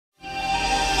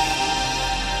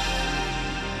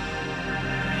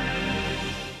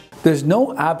There's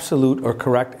no absolute or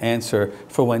correct answer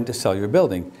for when to sell your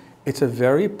building. It's a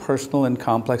very personal and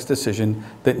complex decision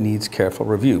that needs careful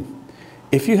review.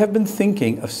 If you have been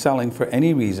thinking of selling for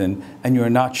any reason and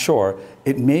you're not sure,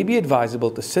 it may be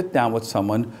advisable to sit down with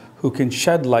someone who can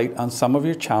shed light on some of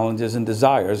your challenges and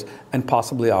desires and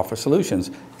possibly offer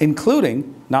solutions,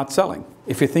 including not selling.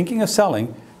 If you're thinking of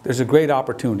selling, there's a great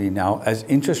opportunity now as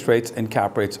interest rates and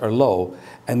cap rates are low,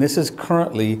 and this is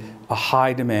currently a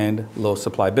high demand, low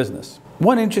supply business.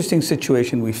 One interesting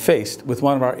situation we faced with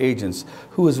one of our agents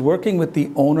who was working with the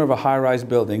owner of a high-rise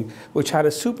building which had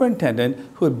a superintendent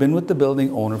who had been with the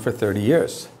building owner for 30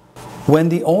 years. When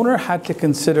the owner had to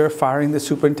consider firing the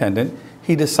superintendent,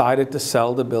 he decided to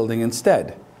sell the building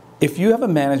instead. If you have a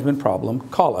management problem,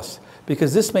 call us,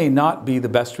 because this may not be the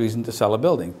best reason to sell a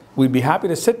building. We'd be happy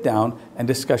to sit down and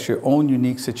discuss your own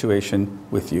unique situation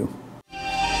with you.